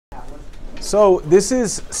So this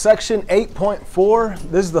is section 8.4.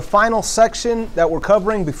 This is the final section that we're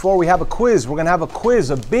covering before we have a quiz. We're going to have a quiz,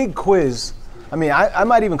 a big quiz. I mean, I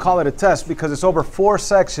might even call it a test because it's over 4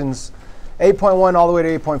 sections, 8.1 all the way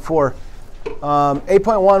to 8.4.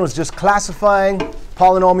 8.1 was just classifying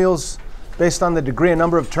polynomials based on the degree and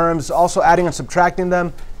number of terms, also adding and subtracting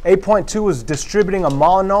them. 8.2 was distributing a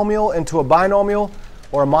monomial into a binomial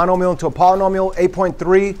or a monomial into a polynomial.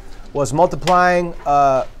 8.3 was multiplying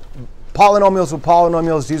polynomials with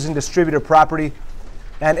polynomials using distributive property.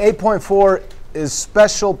 And 8.4 is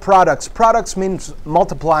special products. Products means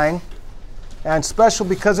multiplying. And special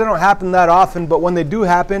because they don't happen that often, but when they do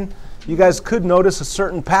happen, you guys could notice a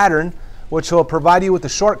certain pattern which will provide you with a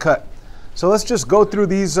shortcut. So let's just go through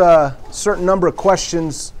these certain number of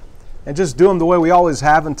questions and just do them the way we always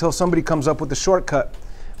have until somebody comes up with the shortcut.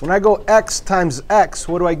 When I go x times x,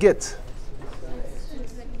 what do I get?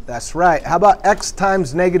 That's right. How about x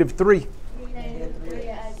times negative 3?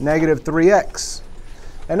 Negative 3x.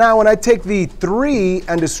 And now when I take the 3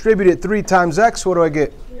 and distribute it 3 times x, what do I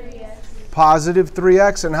get? 3x. Positive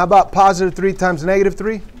 3x. And how about positive 3 times negative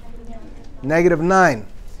 3? Negative 9.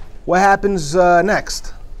 What happens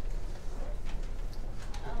next?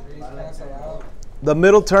 The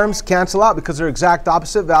middle terms cancel out because they're exact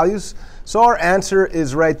opposite values. So our answer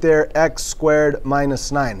is right there, x squared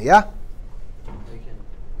minus 9. Yeah?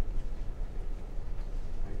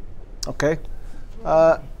 Okay.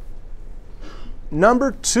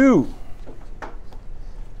 Number 2.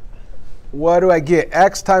 What do I get?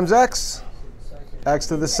 X times x? X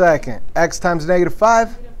to the second. X times negative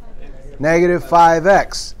 5? Negative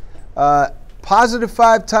 5x. Positive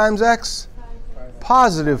 5 times x?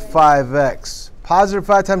 Positive 5x. Positive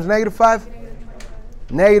 5 times negative 5?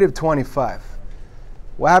 Negative 25.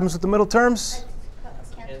 What happens with the middle terms?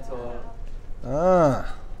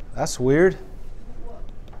 That's weird.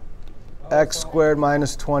 X squared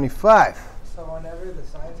minus 25. So whenever the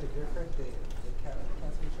signs are different, they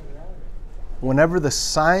cancel each other out? Whenever the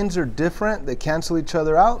signs are different, they cancel each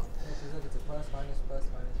other out? It's a plus,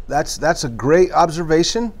 minus. That's a great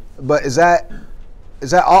observation, but is that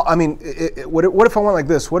all? I mean, what if I went like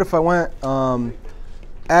this? What if I went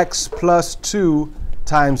x plus 2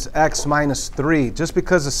 times x minus 3? Just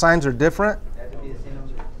because the signs are different,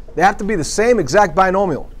 they have to be the same exact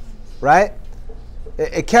binomial, right?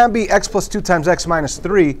 It can't be x plus 2 times x minus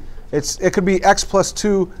 3. It could be x plus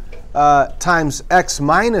 2 times x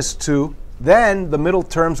minus 2. Then the middle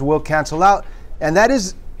terms will cancel out. And that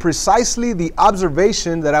is precisely the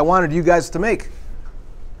observation that I wanted you guys to make.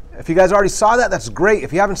 If you guys already saw that, that's great.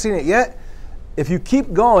 If you haven't seen it yet, if you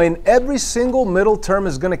keep going, every single middle term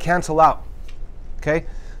is going to cancel out. Okay?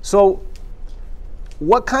 So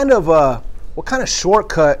what kind of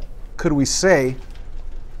shortcut could we say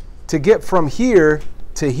to get from here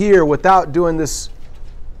to here without doing this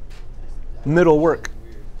middle work?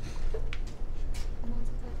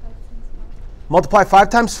 Multiply 5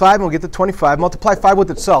 times 5 and we'll get the 25. Multiply 5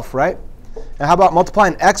 with itself, right? And how about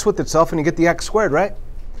multiplying x with itself and you get the x squared, right?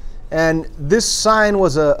 And this sign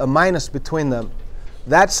was a minus between them.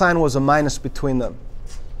 That sign was a minus between them.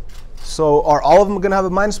 So are all of them going to have a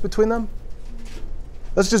minus between them?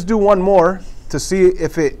 Let's just do one more to see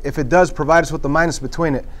if it does provide us with the minus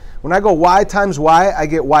between it. When I go y times y, I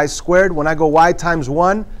get y squared. When I go y times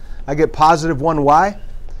 1, I get positive 1y.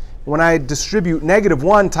 When I distribute negative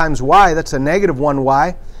 1 times y, that's a negative 1y.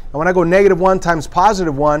 And when I go negative 1 times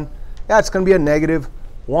positive 1, yeah, it's going to be a negative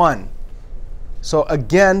 1. So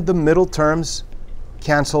again, the middle terms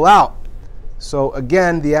cancel out. So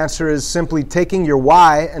again, the answer is simply taking your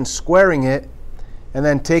y and squaring it, and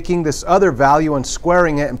then taking this other value and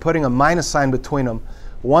squaring it and putting a minus sign between them.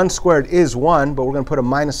 1 squared is 1, but we're going to put a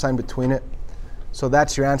minus sign between it. So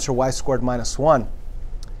that's your answer, y squared minus 1.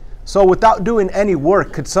 So without doing any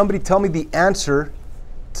work, could somebody tell me the answer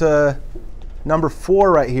to number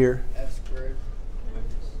 4 right here?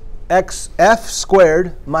 F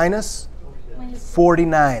squared minus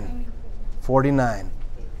 49. 49.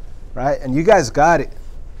 Right? And you guys got it.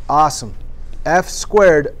 Awesome. F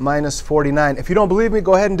squared minus 49. If you don't believe me,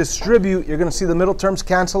 go ahead and distribute. You're going to see the middle terms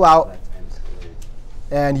cancel out.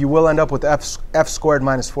 And you will end up with f squared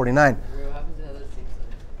minus 49.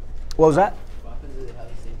 What was that?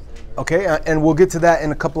 Okay, and we'll get to that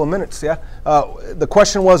in a couple of minutes, yeah? The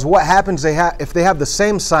question was, what happens if they have the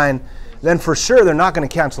same sign? Then for sure they're not going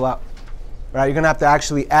to cancel out. Right? You're going to have to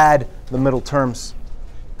actually add the middle terms.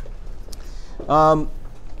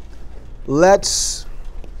 Let's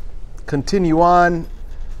continue on.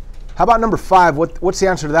 How about number 5? What's the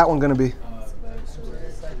answer to that one going to be?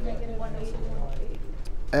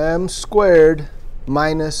 M squared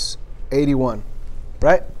minus 81,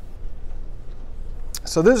 right?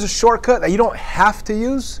 So this is a shortcut that you don't have to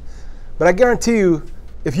use, but I guarantee you,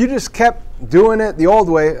 if you just kept doing it the old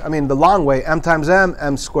way, I mean the long way, m times m,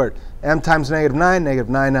 m squared. M times -9, -9m.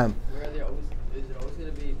 Where are they always, is it always going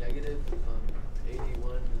to be negative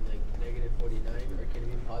 81 and like negative 49, or can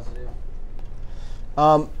it be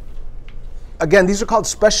positive? Again, these are called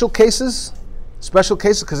special cases. Special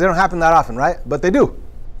cases because they don't happen that often, right? But they do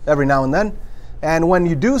every now and then. And when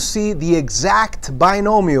you do see the exact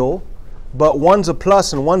binomial, but one's a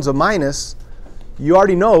plus and one's a minus, you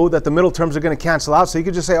already know that the middle terms are going to cancel out. So you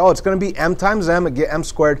could just say, oh, it's going to be m times m, and get m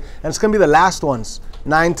squared, and it's going to be the last ones,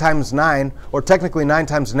 9 times 9, or technically 9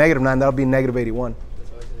 times -9, that'll be negative 81.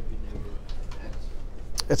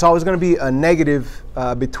 It's always going to be a negative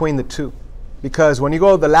between the two. Because when you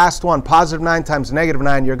go the last one, positive 9 times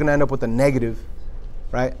 -9, you're going to end up with a negative,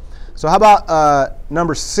 right? So how about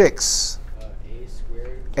number 6?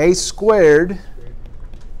 A squared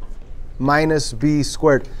minus b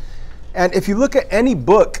squared. And if you look at any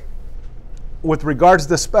book with regards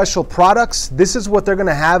to special products, this is what they're going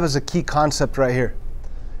to have as a key concept right here.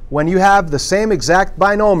 When you have the same exact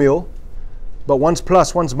binomial, but one's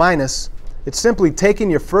plus, one's minus, it's simply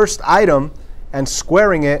taking your first item and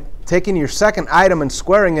squaring it, taking your second item and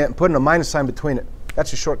squaring it, and putting a minus sign between it.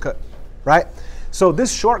 That's your shortcut, right? So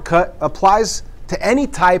this shortcut applies to any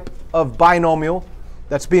type of binomial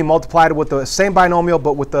that's being multiplied with the same binomial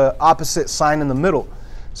but with the opposite sign in the middle.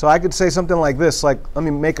 So I could say something like this, like, let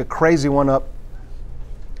me make a crazy one up.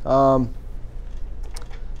 How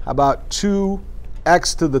about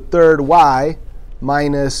 2x to the third y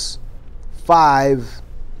minus 5,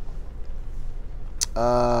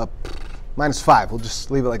 minus 5, we'll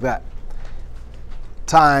just leave it like that,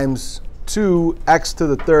 times 2x to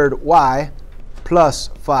the third y plus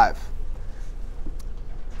 5.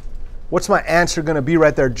 What's my answer going to be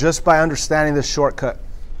right there just by understanding this shortcut?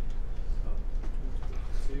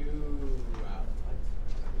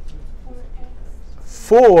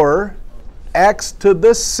 4x to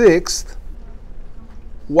the 6th,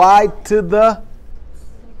 y to the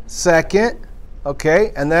 2nd,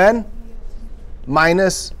 okay, and then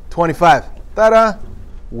minus 25. Ta-da!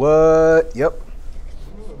 What? Yep.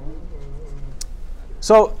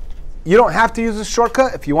 So you don't have to use a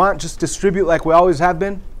shortcut. If you want, just distribute like we always have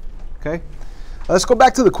been. Okay. Let's go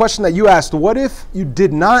back to the question that you asked. What if you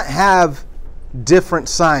did not have different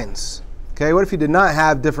signs? Okay. What if you did not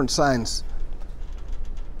have different signs?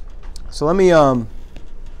 So let me let's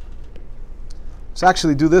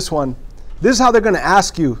actually do this one. This is how they're going to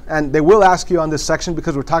ask you, and they will ask you on this section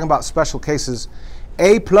because we're talking about special cases.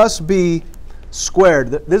 A plus b squared.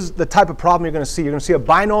 This is the type of problem you're going to see. You're going to see a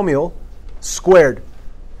binomial squared.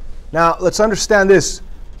 Now, let's understand this.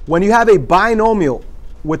 When you have a binomial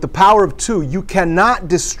with the power of 2, you cannot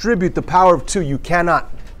distribute the power of 2. You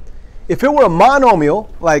cannot. If it were a monomial,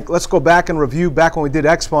 like let's go back and review back when we did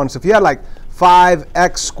exponents. If you had like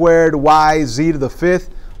 5x squared y z to the 5th,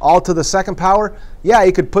 all to the second power, yeah,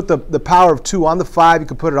 you could put the power of 2 on the 5, you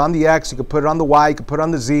could put it on the x, you could put it on the y, you could put it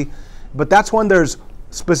on the z. But that's when there's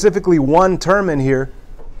specifically one term in here,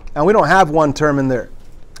 and we don't have one term in there.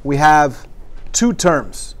 We have 2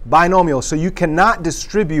 terms, binomial, so you cannot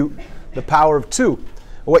distribute the power of 2.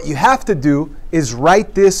 What you have to do is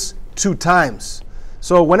write this 2 times.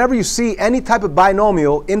 So whenever you see any type of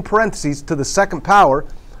binomial in parentheses to the second power,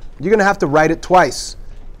 you're going to have to write it twice.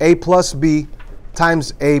 A plus b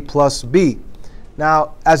times a plus b.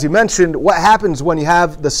 Now, as you mentioned, what happens when you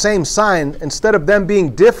have the same sign, instead of them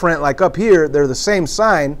being different, like up here, they're the same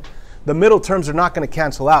sign, the middle terms are not going to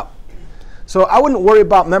cancel out. So I wouldn't worry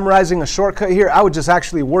about memorizing a shortcut here. I would just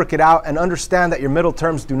actually work it out and understand that your middle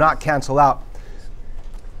terms do not cancel out.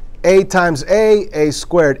 A times a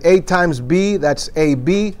squared. A times b, that's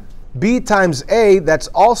ab. B times a, that's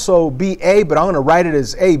also ba, but I'm going to write it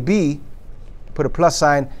as ab, put a plus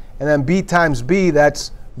sign, and then b times b,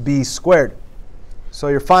 that's b squared. So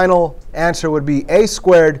your final answer would be a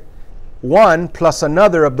squared, 1 plus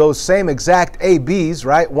another of those same exact ab's,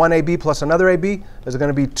 right? 1 ab plus another ab. There's going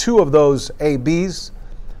to be 2 of those ab's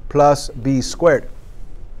plus b squared.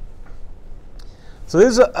 So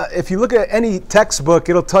this is if you look at any textbook,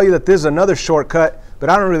 it'll tell you that this is another shortcut, but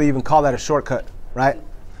I don't really even call that a shortcut, right?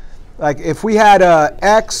 Like if we had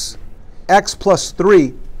x plus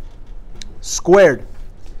 3 squared,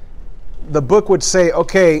 the book would say,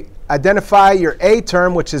 okay, identify your a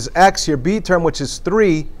term, which is x, your b term, which is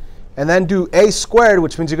 3, and then do a squared,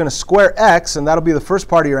 which means you're going to square x, and that'll be the first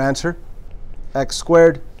part of your answer, x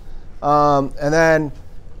squared. And then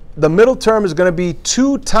the middle term is going to be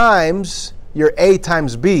 2 times your a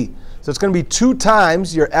times b. So it's going to be 2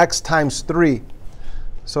 times your x times 3.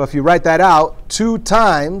 So if you write that out, 2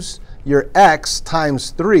 times your x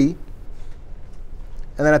times 3.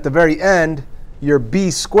 And then at the very end, your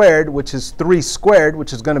b squared, which is 3 squared,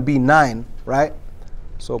 which is going to be 9, right?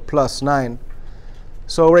 So plus 9.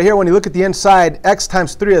 So right here, when you look at the inside, x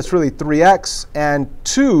times 3, that's really 3x. And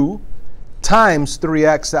 2 times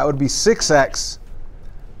 3x, that would be 6x.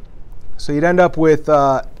 So you'd end up with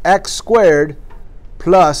x squared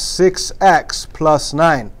plus 6x plus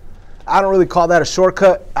 9. I don't really call that a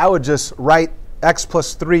shortcut. I would just write x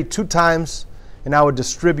plus 3 2 times, and I would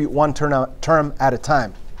distribute one term at a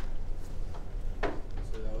time. So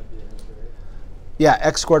that would be the answer, right? Yeah,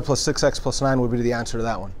 x squared plus 6x plus 9 would be the answer to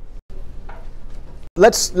that one.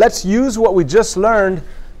 Let's use what we just learned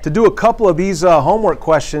to do a couple of these homework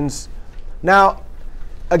questions. Now,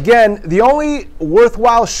 again, the only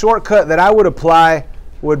worthwhile shortcut that I would apply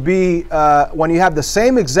would be when you have the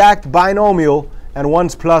same exact binomial and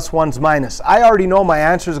one's plus, one's minus. I already know my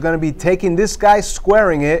answer is going to be taking this guy,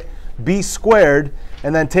 squaring it, b squared,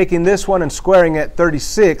 and then taking this one and squaring it,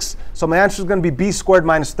 36. So my answer is going to be b squared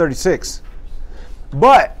minus 36.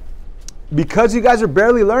 But because you guys are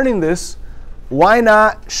barely learning this, why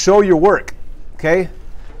not show your work? Okay?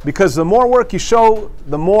 Because the more work you show,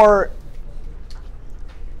 the more,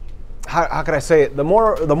 how can I say it? The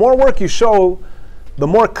more work you show, the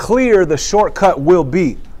more clear the shortcut will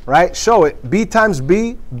be. Right? Show it. B times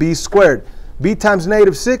b, b squared. B times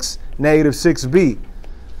negative 6, negative 6b.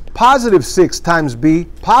 Positive 6 times b,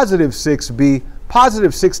 positive 6b.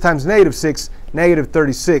 Positive 6 times negative 6, negative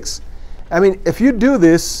 36. I mean, if you do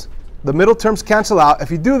this, the middle terms cancel out. If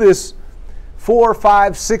you do this 4,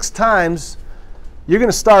 5, 6 times, you're going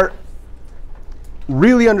to start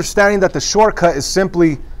really understanding that the shortcut is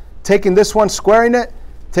simply taking this one, squaring it,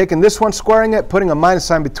 taking this one, squaring it, putting a minus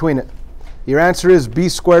sign between it. Your answer is b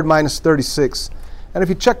squared minus 36. And if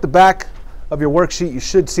you check the back of your worksheet, you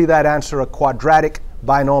should see that answer, a quadratic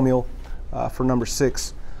binomial for number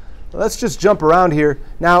 6. Let's just jump around here.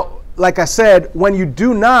 Now, like I said, when you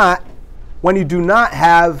do not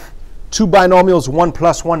have two binomials, one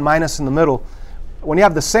plus, one minus in the middle, when you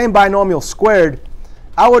have the same binomial squared,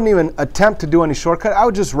 I wouldn't even attempt to do any shortcut. I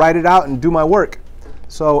would just write it out and do my work.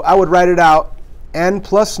 So I would write it out, n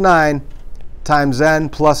plus 9 times n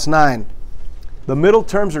plus 9. The middle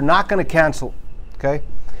terms are not going to cancel, okay?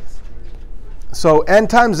 So n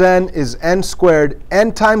times n is n squared.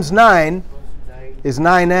 N times 9 is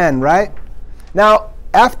 9n, right? Now,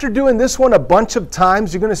 after doing this one a bunch of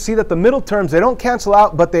times, you're going to see that the middle terms, they don't cancel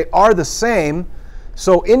out, but they are the same.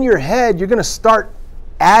 So in your head, you're going to start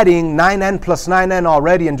adding 9n plus 9n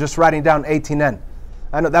already and just writing down 18n.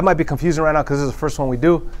 I know that might be confusing right now because this is the first one we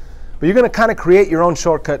do. But you're going to kind of create your own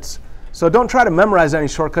shortcuts. So don't try to memorize any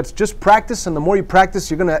shortcuts. Just practice, and the more you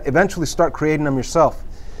practice, you're going to eventually start creating them yourself.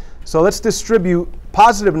 So let's distribute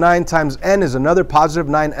positive 9 times n is another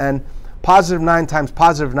positive 9n. Positive 9 times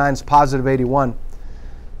positive 9 is positive 81.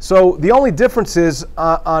 So the only difference is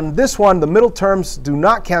on this one, the middle terms do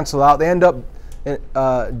not cancel out. They end up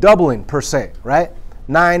doubling per se, right?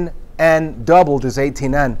 9n doubled is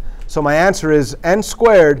 18n. So my answer is n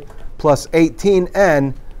squared plus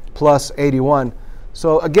 18n plus 81.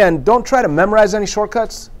 So again, don't try to memorize any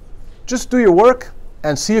shortcuts. Just do your work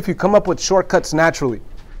and see if you come up with shortcuts naturally.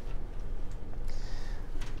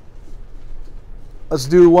 Let's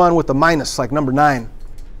do one with a minus, like number 9.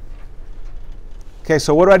 Okay,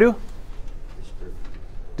 so what do I do?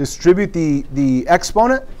 Distribute the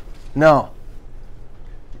exponent? No.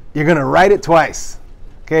 You're going to write it twice.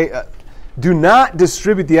 Okay, do not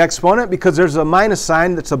distribute the exponent because there's a minus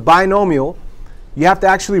sign that's a binomial. You have to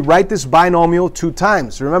actually write this binomial 2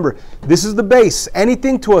 times. Remember, this is the base.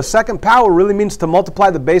 Anything to a second power really means to multiply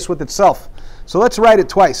the base with itself. So let's write it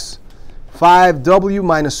twice. 5w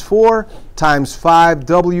minus 4 times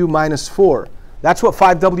 5w minus 4. That's what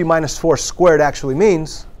 5w minus 4 squared actually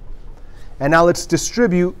means. And now let's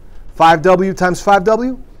distribute 5w times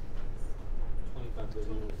 5w.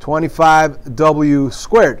 25w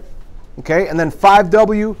squared. Okay, and then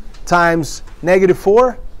 5w times negative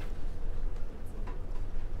 4.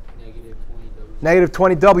 Negative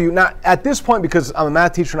 20w. Now, at this point, because I'm a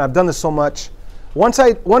math teacher and I've done this so much, once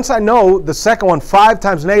I know the second one, 5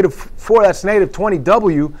 times negative 4, that's negative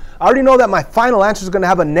 20w, I already know that my final answer is going to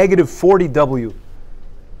have a negative 40w.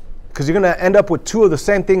 Because you're going to end up with 2 of the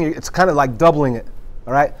same thing. It's kind of like doubling it.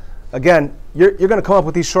 All right? Again, you're going to come up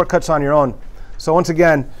with these shortcuts on your own. So once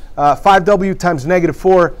again, 5w times negative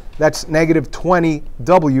 4, that's negative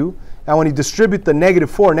 20w. And when you distribute the negative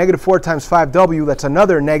 4 times 5w, that's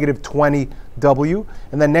another negative 20w.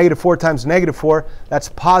 And then negative 4 times negative 4, that's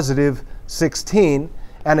positive 16.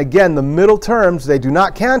 And again, the middle terms, they do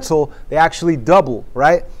not cancel. They actually double,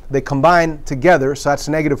 right? they combine together, so that's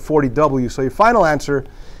negative 40w. So your final answer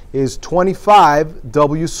is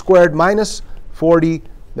 25w squared minus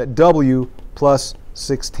 40w plus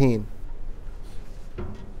 16.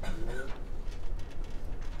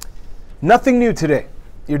 Nothing new today.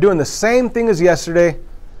 You're doing the same thing as yesterday.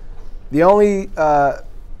 The only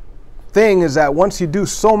thing is that once you do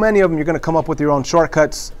so many of them, you're going to come up with your own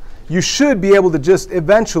shortcuts. You should be able to just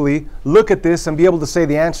eventually look at this and be able to say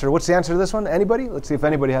the answer. What's the answer to this one? Anybody? Let's see if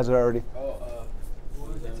anybody has it already.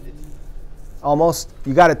 Almost.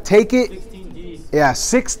 You got to take it. 16D. Yeah,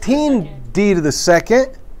 16d to the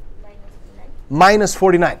second minus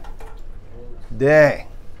 49. Dang.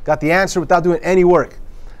 Got the answer without doing any work.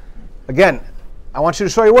 Again, I want you to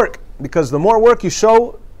show your work, because the more work you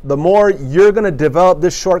show, the more you're going to develop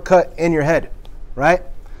this shortcut in your head, right?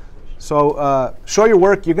 So show your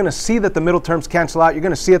work. You're going to see that the middle terms cancel out. You're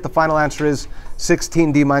going to see that the final answer is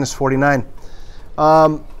 16d minus 49.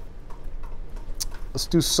 Let's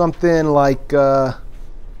do something like number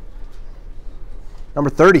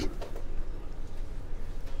 30.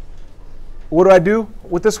 What do I do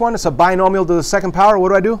with this one? It's a binomial to the second power. What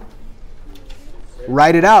do I do?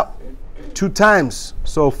 Write it out 2 times.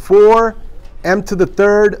 So 4m to the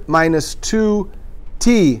third minus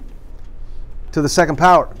 2t to the second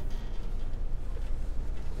power.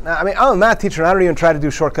 Now, I mean, I'm a math teacher, and I don't even try to do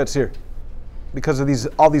shortcuts here because of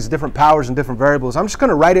all these different powers and different variables. I'm just going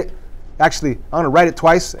to write it. Actually, I'm going to write it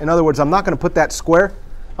twice. In other words, I'm not going to put that square.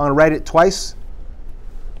 I'm going to write it twice.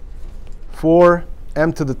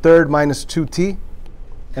 4m to the third minus 2t.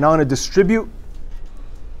 And I'm going to distribute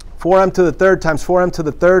 4m to the third times 4m to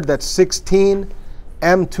the third. That's 16m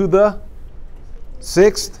to the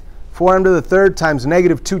sixth. 4m to the third times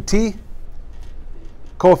negative 2t.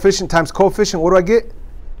 Coefficient times coefficient. What do I get?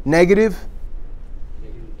 Negative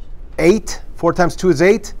 8. 4 times 2 is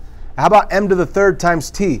 8. How about m to the third times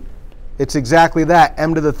t? It's exactly that,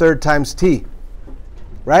 m to the third times t.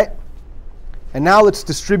 Right? And now let's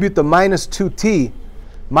distribute the minus 2t.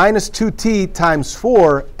 Minus 2t times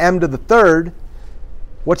 4, m to the third.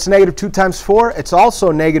 What's negative 2 times 4? It's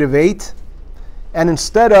also negative 8. And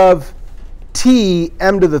instead of t,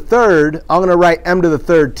 m to the third, I'm going to write m to the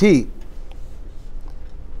third t.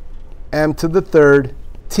 M to the third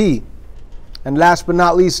t. And last but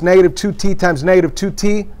not least, negative 2t times negative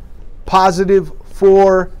 2t, positive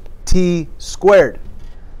 4t squared.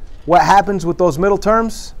 What happens with those middle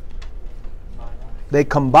terms? They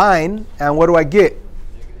combine, and what do I get?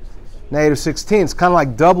 Negative 16. It's kind of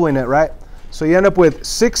like doubling it, right? So you end up with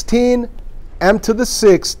 16 m to the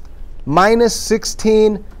sixth minus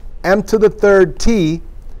 16 m to the third t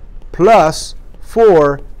plus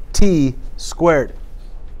 4t squared.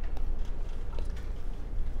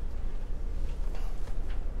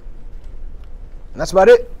 And that's about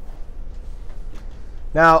it.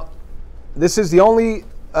 Now, this is the only,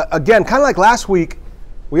 again, kind of like last week,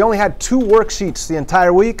 we only had 2 worksheets the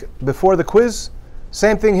entire week before the quiz.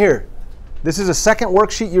 Same thing here. This is a second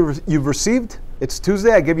worksheet you've received. It's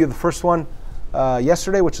Tuesday. I gave you the first one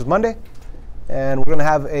yesterday, which was Monday. And we're going to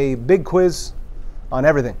have a big quiz on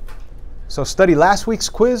everything. So study last week's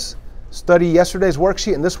quiz, study yesterday's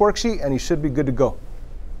worksheet and this worksheet, and you should be good to go.